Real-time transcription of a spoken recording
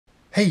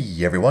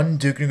Hey everyone,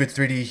 Duke Nuke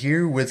 3D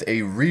here with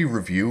a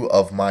re-review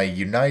of my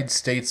United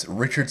States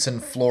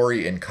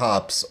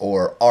Richardson-Flory-Kops,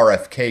 or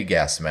RFK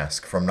gas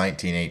mask from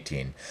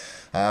 1918.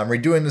 I'm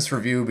redoing this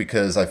review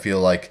because I feel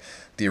like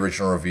the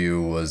original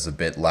review was a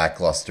bit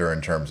lackluster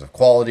in terms of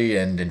quality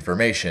and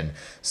information.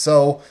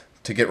 So,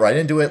 to get right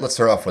into it, let's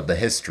start off with the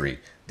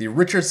history. The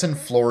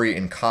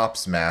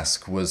Richardson-Flory-Kops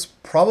mask was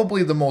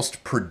probably the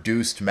most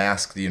produced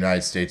mask the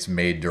United States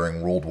made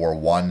during World War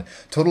I,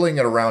 totaling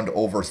at around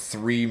over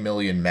 3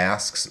 million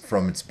masks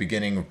from its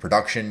beginning of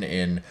production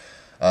in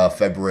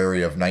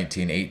February of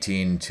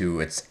 1918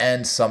 to its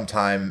end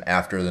sometime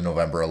after the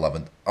November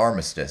 11th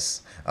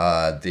armistice.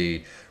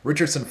 The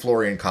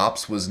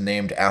Richardson-Flory-Kops was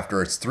named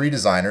after its three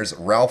designers: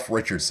 Ralph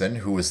Richardson,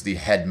 who was the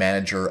head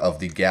manager of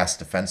the gas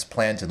defense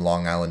plant in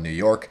Long Island, New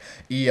York;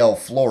 E.L.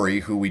 Flory,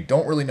 who we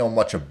don't really know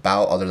much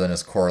about other than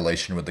his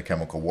correlation with the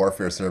Chemical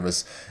Warfare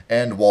Service;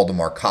 and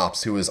Waldemar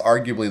Kops, who is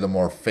arguably the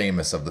more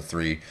famous of the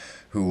three,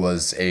 who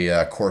was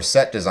a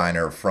corset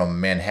designer from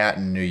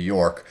Manhattan, New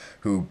York,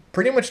 who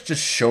pretty much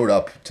just showed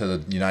up to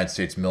the United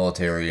States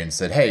military and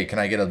said, "Hey, can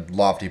I get a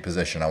lofty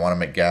position? I want to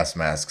make gas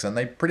masks." And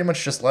they pretty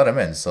much just let him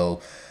in,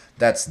 so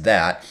that's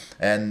that.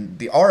 And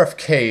the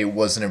RFK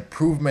was an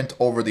improvement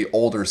over the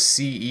older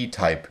CE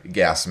type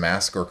gas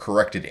mask, or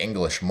corrected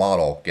English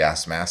model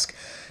gas mask,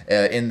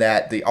 in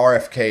that the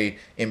RFK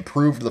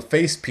improved the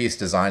facepiece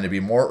design to be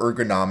more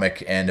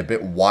ergonomic and a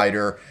bit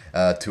wider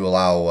to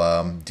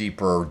allow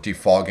deeper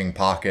defogging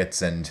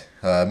pockets and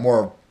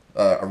more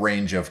a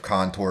range of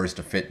contours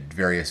to fit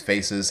various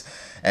faces.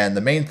 And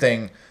the main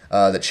thing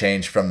that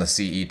changed from the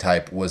CE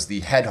type was the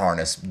head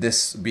harness,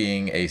 this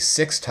being a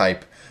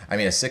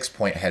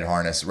 6-point head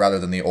harness rather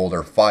than the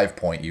older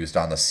 5-point used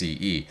on the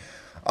CE.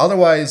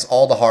 Otherwise,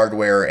 all the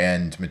hardware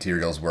and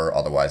materials were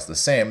otherwise the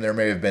same. There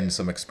may have been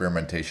some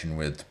experimentation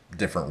with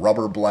different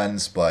rubber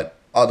blends, but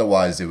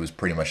otherwise it was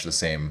pretty much the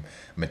same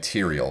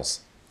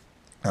materials.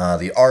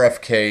 The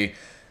RFK,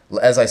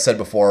 as I said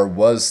before,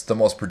 was the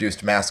most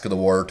produced mask of the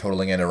war,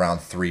 totaling in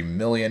around 3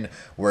 million,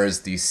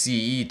 whereas the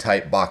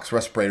CE-type box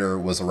respirator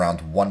was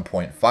around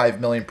 1.5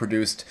 million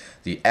produced,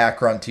 the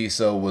Akron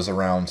TISO was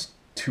around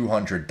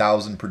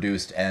 200,000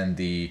 produced, and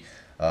the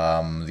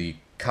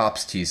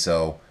Kops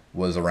TISO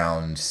was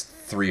around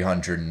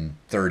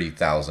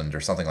 330,000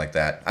 or something like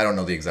that. I don't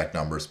know the exact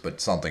numbers,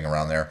 but something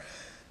around there.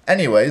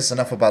 Anyways,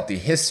 enough about the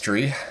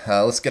history.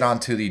 Let's get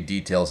on to the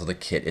details of the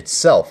kit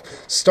itself.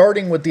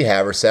 Starting with the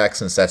haversack,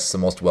 since that's the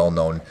most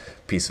well-known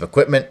piece of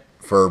equipment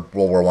for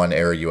World War I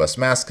era U.S.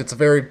 mask. It's a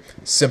very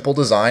simple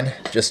design,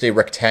 just a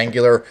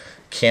rectangular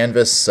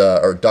canvas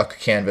or duck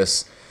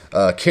canvas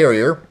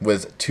carrier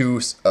with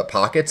two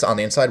pockets on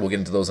the inside. We'll get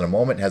into those in a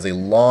moment. It has a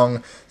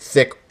long,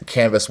 thick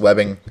canvas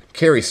webbing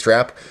carry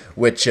strap,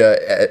 which in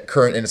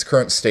its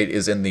current state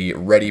is in the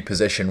ready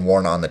position,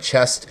 worn on the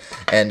chest,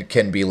 and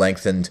can be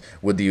lengthened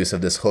with the use of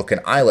this hook and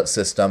eyelet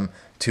system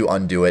to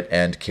undo it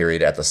and carry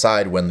it at the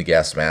side when the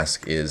gas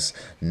mask is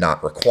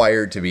not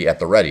required to be at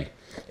the ready.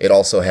 It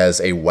also has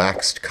a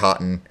waxed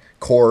cotton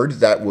cord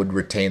that would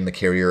retain the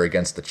carrier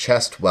against the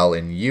chest while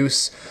in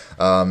use.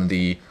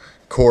 The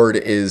cord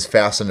is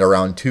fastened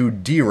around two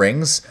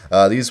D-rings.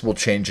 These will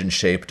change in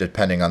shape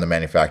depending on the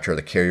manufacturer of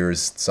the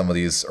carriers. Some of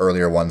these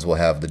earlier ones will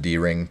have the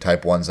D-ring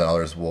type ones, and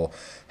others will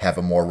have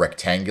a more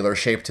rectangular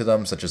shape to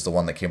them, such as the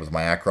one that came with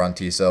my Akron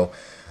TISO.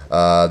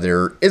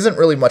 There isn't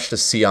really much to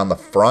see on the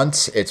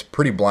front. It's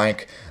pretty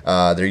blank.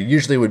 There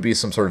usually would be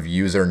some sort of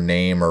user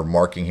name or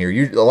marking here.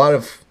 A lot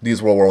of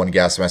these World War I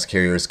gas mask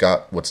carriers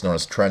got what's known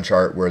as trench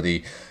art, where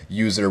the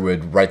user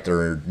would write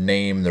their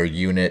name, their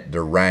unit,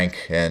 their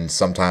rank, and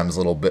sometimes a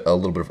little bit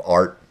of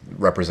art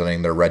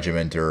representing their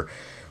regiment or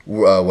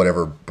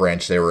whatever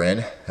branch they were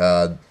in.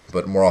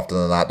 But more often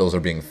than not, those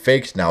are being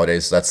faked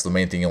nowadays. So that's the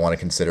main thing you want to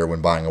consider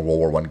when buying a World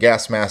War I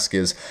gas mask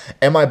is,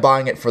 am I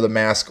buying it for the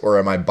mask or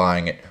am I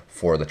buying it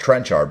for the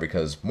trench art?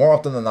 Because more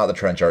often than not, the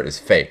trench art is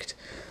faked.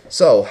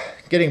 So,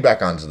 getting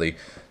back onto the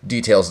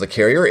details of the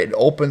carrier, it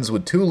opens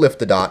with two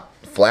lift-the-dot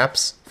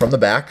flaps from the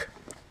back.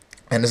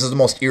 And this is the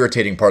most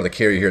irritating part of the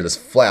carrier here, this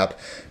flap,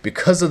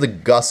 because of the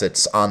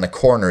gussets on the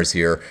corners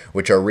here,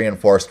 which are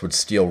reinforced with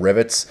steel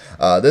rivets.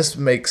 This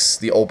makes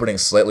the opening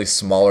slightly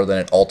smaller than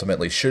it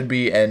ultimately should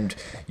be, and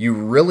you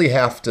really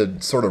have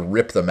to sort of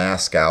rip the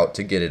mask out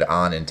to get it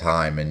on in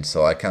time. And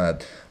so I kind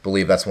of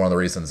believe that's one of the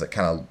reasons that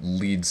kind of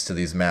leads to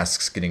these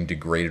masks getting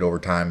degraded over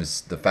time, is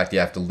the fact that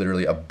you have to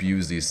literally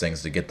abuse these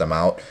things to get them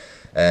out.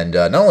 And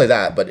not only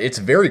that, but it's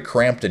very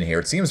cramped in here.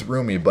 It seems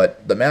roomy,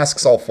 but the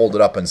masks all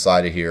folded up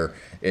inside of here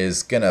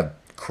is going to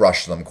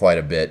crush them quite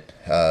a bit.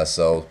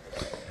 So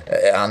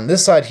on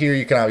this side here,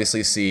 you can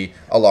obviously see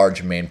a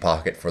large main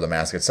pocket for the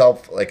mask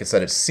itself. Like I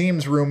said, it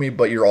seems roomy,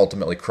 but you're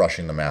ultimately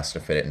crushing the mask to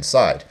fit it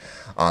inside.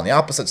 On the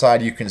opposite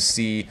side, you can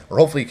see, or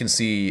hopefully you can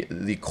see,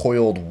 the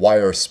coiled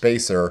wire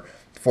spacer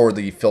for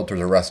the filter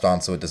to rest on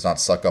so it does not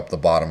suck up the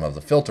bottom of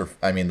the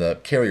the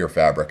carrier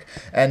fabric.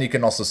 And you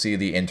can also see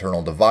the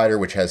internal divider,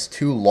 which has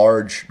two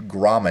large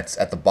grommets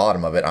at the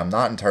bottom of it. I'm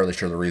not entirely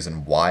sure the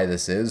reason why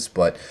this is,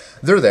 but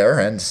they're there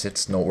and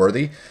it's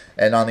noteworthy.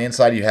 And on the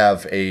inside you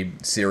have a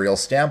serial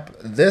stamp.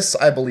 This,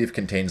 I believe,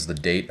 contains the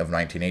date of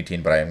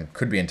 1918, but I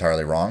could be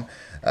entirely wrong.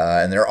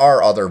 And there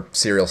are other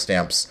serial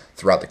stamps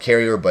throughout the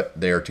carrier, but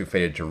they are too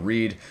faded to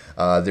read.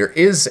 There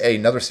is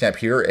another stamp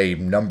here, a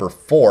number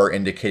 4,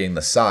 indicating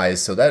the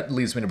size, so that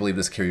leads me to believe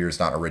this carrier is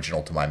not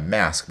original to my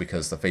mask,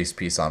 because the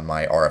facepiece on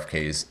my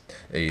RFK is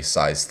a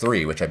size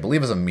 3, which I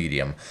believe is a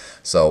medium.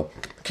 So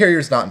the carrier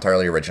is not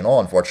entirely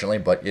original, unfortunately,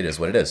 but it is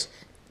what it is.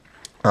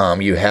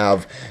 You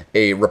have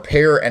a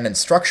repair and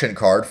instruction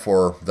card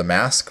for the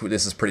mask.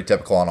 This is pretty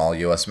typical on all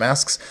US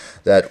masks,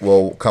 that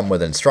will come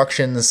with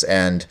instructions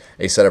and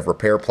a set of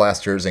repair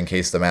plasters in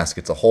case the mask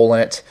gets a hole in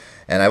it.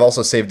 And I've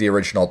also saved the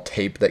original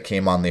tape that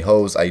came on the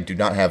hose. I do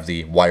not have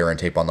the wire and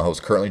tape on the hose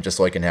currently, just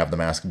so I can have the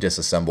mask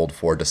disassembled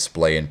for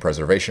display and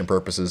preservation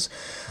purposes.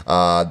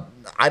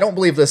 I don't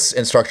believe this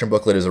instruction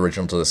booklet is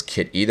original to this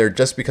kit either,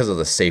 just because of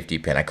the safety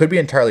pin. I could be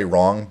entirely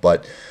wrong,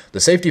 but the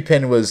safety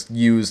pin was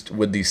used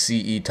with the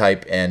CE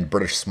type and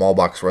British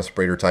smallbox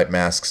respirator type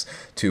masks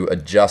to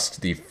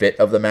adjust the fit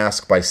of the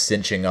mask by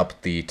cinching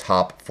up the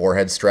top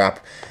forehead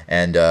strap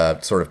and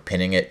sort of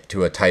pinning it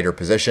to a tighter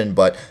position.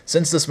 But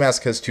since this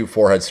mask has 2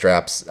 forehead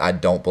straps, I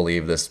don't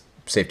believe this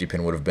safety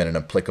pin would have been an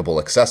applicable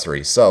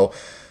accessory. So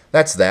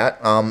that's that.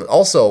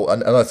 Also,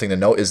 another thing to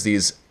note is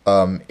these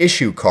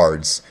issue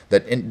cards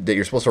that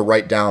you're supposed to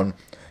write down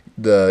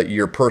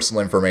your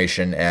personal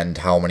information and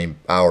how many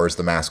hours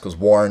the mask was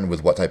worn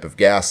with what type of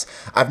gas.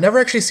 I've never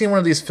actually seen one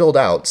of these filled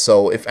out,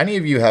 so if any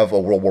of you have a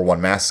World War I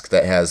mask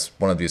that has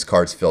one of these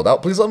cards filled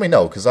out, please let me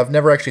know, because I've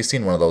never actually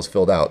seen one of those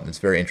filled out. It's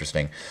very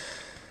interesting.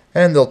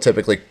 And they'll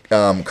typically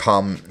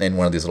come in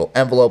one of these little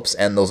envelopes,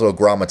 and those little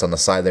grommets on the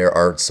side there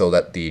are so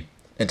that the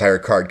entire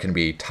card can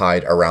be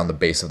tied around the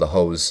base of the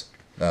hose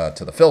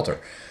to the filter.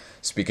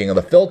 Speaking of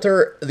the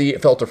filter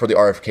for the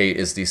RFK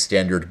is the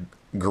standard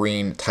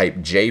green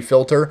Type J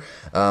filter.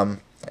 Mine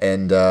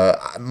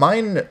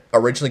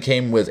originally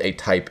came with a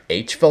Type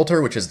H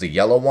filter, which is the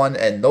yellow one,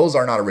 and those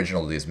are not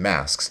original to these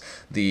masks.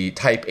 The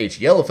Type H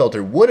yellow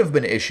filter would have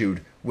been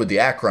issued with the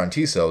Akron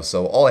TISO,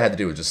 so all I had to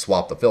do was just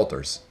swap the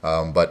filters.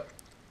 But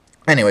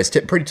anyways,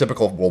 pretty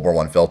typical World War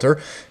I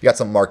filter. You got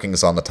some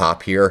markings on the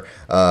top here,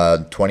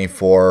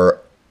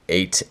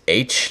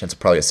 248H, that's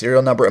probably a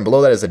serial number, and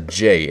below that is a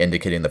J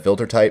indicating the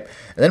filter type.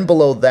 And then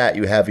below that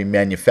you have a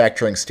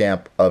manufacturing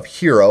stamp of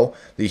Hero.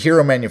 The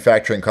Hero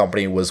Manufacturing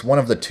Company was one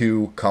of the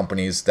 2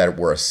 companies that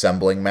were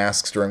assembling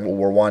masks during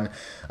World War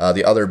I,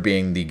 the other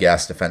being the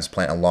gas defense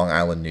plant in Long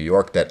Island, New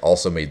York, that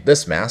also made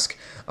this mask.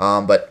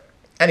 But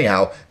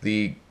anyhow,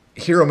 the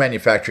Hero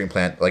Manufacturing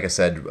Plant, like I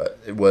said,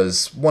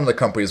 was one of the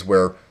companies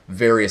where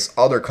various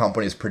other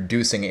companies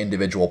producing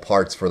individual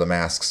parts for the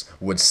masks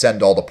would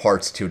send all the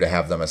parts to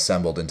have them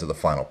assembled into the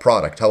final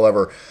product.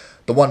 However,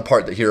 the one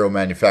part that Hero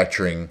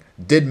Manufacturing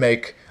did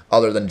make,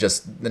 other than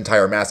just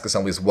entire mask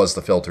assemblies, was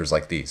the filters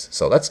like these.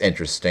 So that's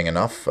interesting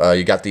enough.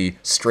 You got the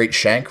straight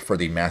shank for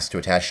the mask to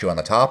attach to on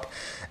the top,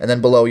 and then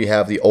below you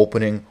have the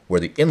opening where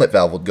the inlet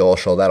valve would go. I'll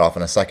show that off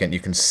in a second. You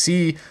can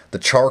see the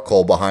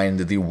charcoal behind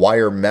the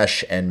wire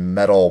mesh and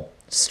metal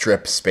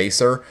strip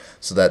spacer,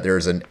 so that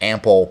there's an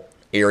ample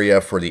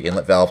area for the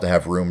inlet valve to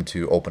have room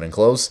to open and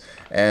close.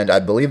 And I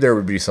believe there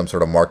would be some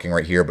sort of marking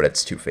right here, but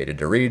it's too faded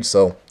to read,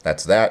 so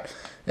that's that.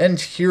 And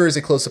here is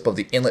a close-up of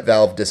the inlet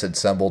valve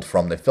disassembled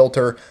from the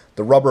filter.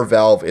 The rubber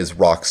valve is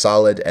rock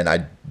solid, and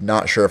I'm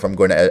not sure if I'm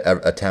going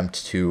to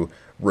attempt to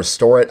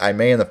restore it. I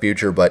may in the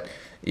future, but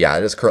yeah,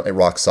 it is currently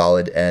rock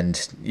solid,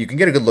 and you can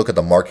get a good look at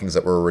the markings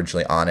that were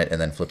originally on it,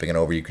 and then flipping it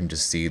over, you can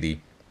just see the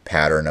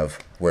pattern of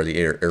where the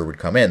air would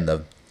come in,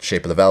 the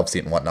shape of the valve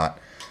seat and whatnot.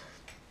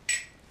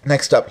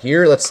 Next up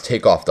here, let's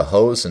take off the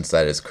hose, since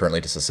that is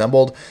currently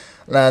disassembled.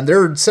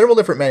 There are several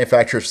different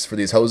manufacturers for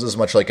these hoses,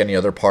 much like any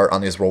other part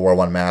on these World War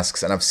I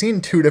masks, and I've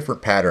seen 2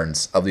 different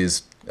patterns of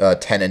these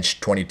 10-inch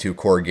 22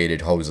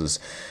 corrugated hoses.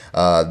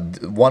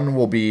 One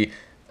will be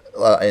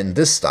in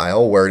this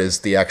style, where it is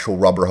the actual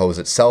rubber hose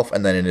itself,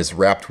 and then it is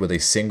wrapped with a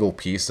single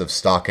piece of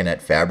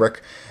stockinette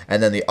fabric.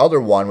 And then the other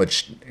one,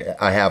 which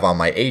I have on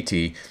my AT,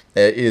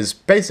 is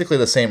basically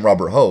the same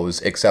rubber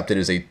hose, except it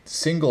is a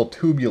single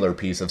tubular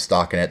piece of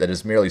stockinette that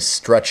is merely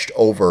stretched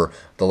over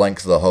the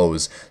length of the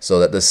hose so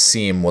that this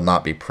seam will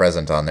not be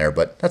present on there.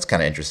 But that's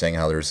kind of interesting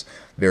how there's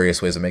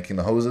various ways of making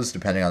the hoses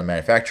depending on the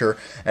manufacturer.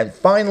 And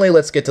finally,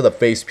 let's get to the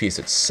face piece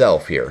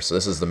itself here. So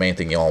this is the main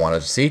thing you all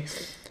wanted to see.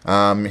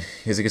 As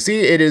you can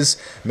see, it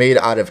is made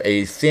out of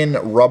a thin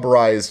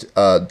rubberized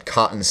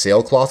cotton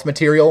sailcloth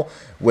material,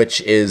 which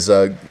has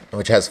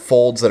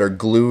folds that are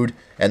glued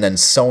and then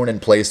sewn in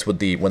place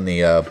with when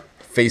the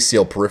face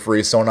seal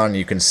periphery is sewn on.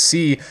 You can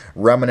see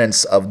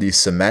remnants of the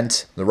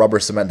cement, the rubber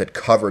cement that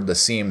covered the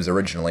seams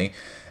originally.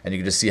 and you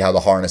can just see how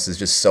the harness is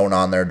just sewn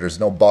on there. There's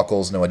no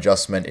buckles, no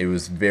adjustment. It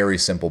was very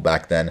simple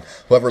back then.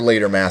 However,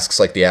 later masks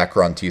like the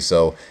Acron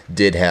Tissot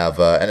did have,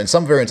 and in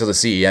some variants of the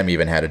CEM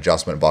even had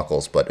adjustment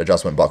buckles, but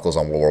adjustment buckles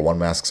on World War I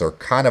masks are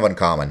kind of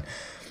uncommon.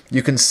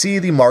 You can see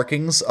the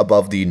markings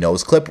above the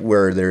nose clip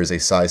where there is a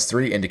size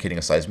 3 indicating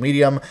a size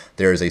medium.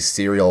 There is a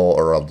serial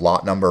or a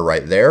lot number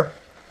right there.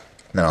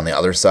 And then on the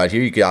other side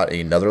here, you got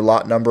another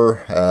lot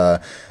number.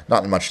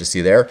 Not much to see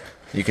there.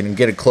 You can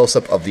get a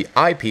close-up of the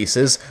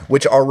eyepieces,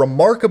 which are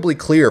remarkably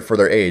clear for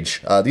their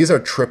age. These are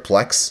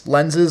triplex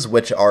lenses,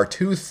 which are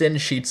 2 thin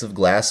sheets of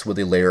glass with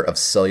a layer of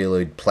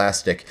celluloid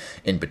plastic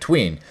in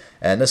between.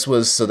 And this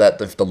was so that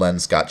if the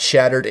lens got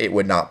shattered, it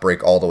would not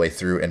break all the way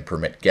through and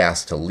permit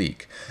gas to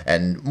leak.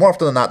 And more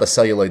often than not, the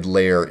celluloid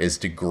layer is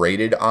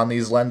degraded on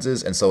these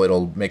lenses, and so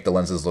it'll make the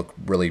lenses look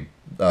really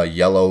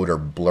yellowed or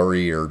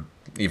blurry or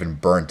even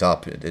burnt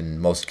up in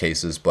most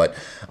cases. But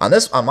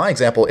on my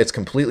example, it's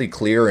completely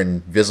clear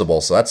and visible,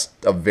 so that's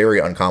a very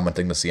uncommon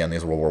thing to see on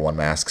these World War I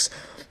masks.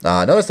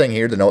 Another thing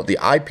here to note, the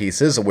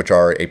eyepieces, which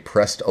are a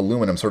pressed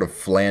aluminum sort of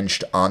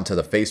flanged onto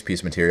the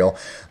facepiece material.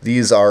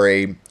 These are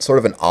a sort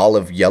of an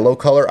olive yellow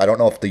color. I don't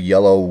know if the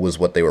yellow was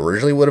what they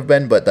originally would have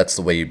been, but that's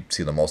the way you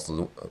see them most of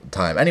the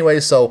time anyway,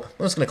 so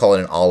I'm just going to call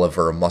it an olive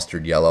or a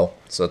mustard yellow,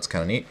 so that's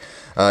kind of neat.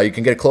 You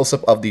can get a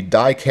close-up of the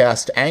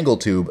die-cast angle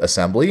tube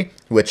assembly,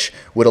 which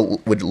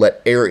would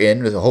let air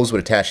in. The hose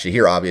would attach to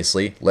here,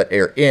 obviously, let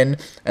air in,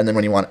 and then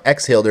when you want to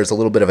exhale, there's a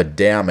little bit of a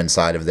dam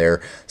inside of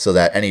there so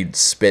that any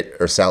spit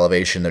or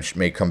salivation that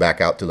may come back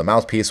out through the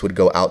mouthpiece would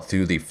go out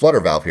through the flutter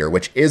valve here,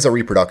 which is a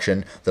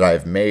reproduction that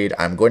I've made.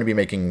 I'm going to be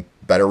making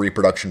better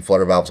reproduction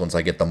flutter valves once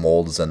I get the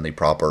molds and the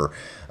proper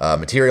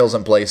materials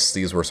in place.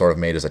 These were sort of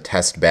made as a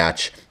test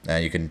batch.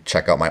 You can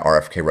check out my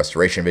RFK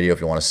restoration video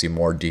if you want to see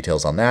more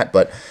details on that.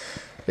 But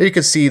here you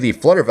can see the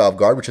flutter valve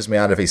guard, which is made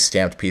out of a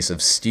stamped piece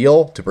of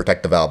steel to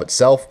protect the valve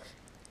itself.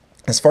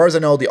 As far as I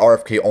know, the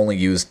RFK only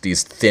used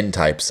these thin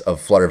types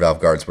of flutter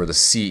valve guards, where the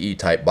CE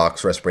type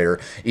box respirator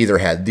either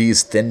had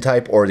these thin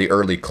type or the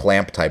early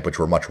clamp type, which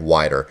were much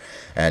wider.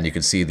 And you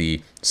can see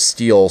the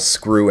steel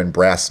screw and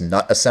brass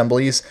nut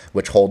assemblies,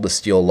 which hold the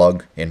steel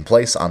lug in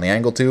place on the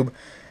angle tube.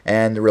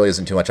 And there really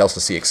isn't too much else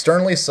to see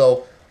externally,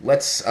 so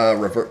let's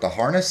revert the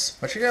harness.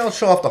 Actually, I'll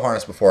show off the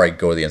harness before I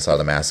go to the inside of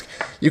the mask.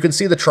 You can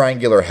see the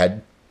triangular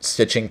head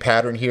stitching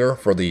pattern here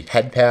for the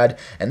head pad,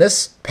 and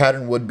this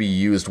pattern would be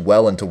used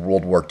well into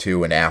World War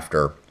II and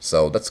after,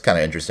 so that's kind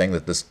of interesting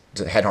that this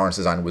head harness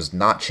design was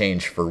not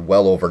changed for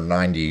well over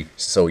 90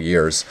 so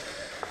years.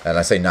 And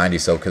I say 90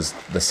 so because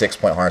the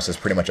 6-point harness is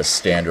pretty much a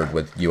standard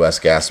with US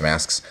gas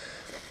masks.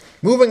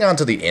 Moving on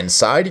to the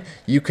inside,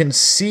 you can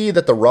see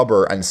that the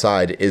rubber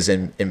inside is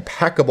in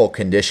impeccable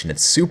condition.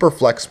 It's super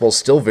flexible,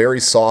 still very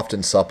soft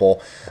and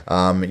supple.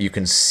 You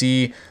can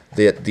see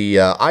the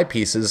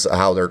eyepieces,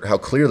 how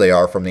clear they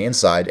are from the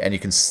inside, and you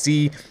can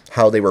see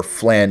how they were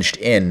flanged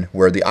in,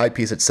 where the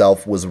eyepiece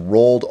itself was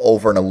rolled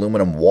over an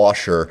aluminum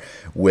washer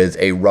with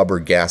a rubber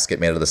gasket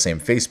made of the same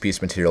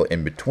facepiece material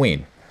in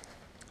between.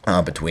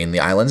 Between the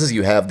eye lenses,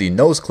 you have the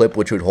nose clip,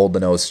 which would hold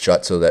the nose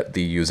shut so that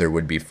the user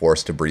would be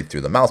forced to breathe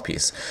through the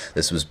mouthpiece.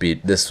 This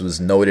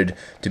was noted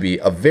to be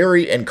a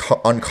very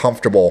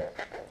uncomfortable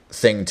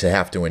thing to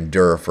have to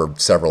endure for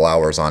several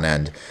hours on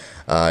end.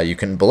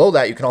 Below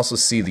that, you can also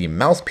see the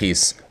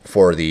mouthpiece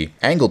for the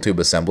angle tube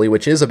assembly,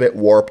 which is a bit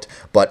warped,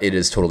 but it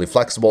is totally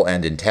flexible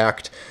and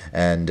intact,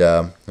 and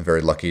I'm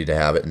very lucky to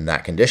have it in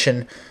that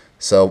condition.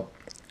 So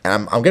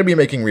I'm going to be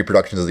making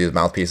reproductions of these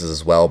mouthpieces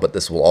as well, but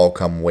this will all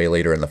come way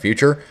later in the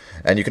future.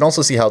 And you can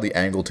also see how the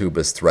angle tube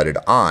is threaded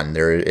on.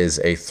 There is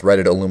a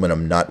threaded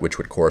aluminum nut which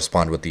would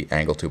correspond with the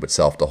angle tube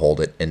itself to hold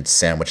it and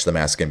sandwich the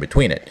mask in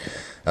between it.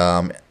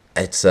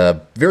 It's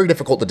very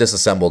difficult to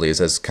disassemble these,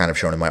 as kind of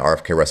shown in my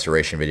RFK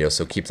restoration video,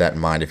 so keep that in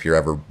mind if you're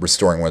ever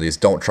restoring one of these.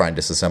 Don't try and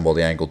disassemble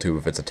the angle tube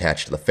if it's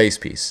attached to the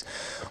facepiece.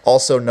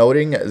 Also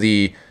noting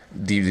the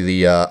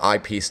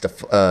eyepiece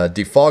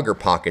defogger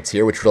pockets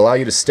here, which would allow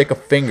you to stick a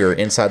finger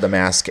inside the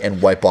mask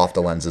and wipe off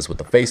the lenses with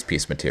the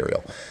facepiece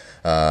material.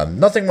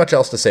 Nothing much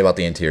else to say about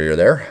the interior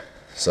there.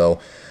 So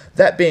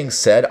that being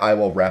said, I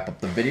will wrap up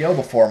the video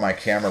before my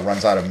camera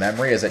runs out of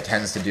memory, as it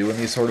tends to do in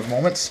these sort of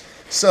moments.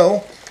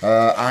 So,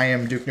 I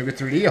am Duke Nougat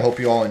 3D. I hope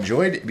you all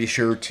enjoyed. Be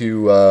sure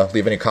to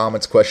leave any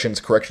comments, questions,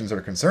 corrections,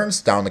 or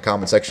concerns down in the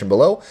comment section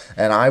below,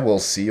 and I will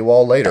see you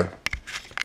all later.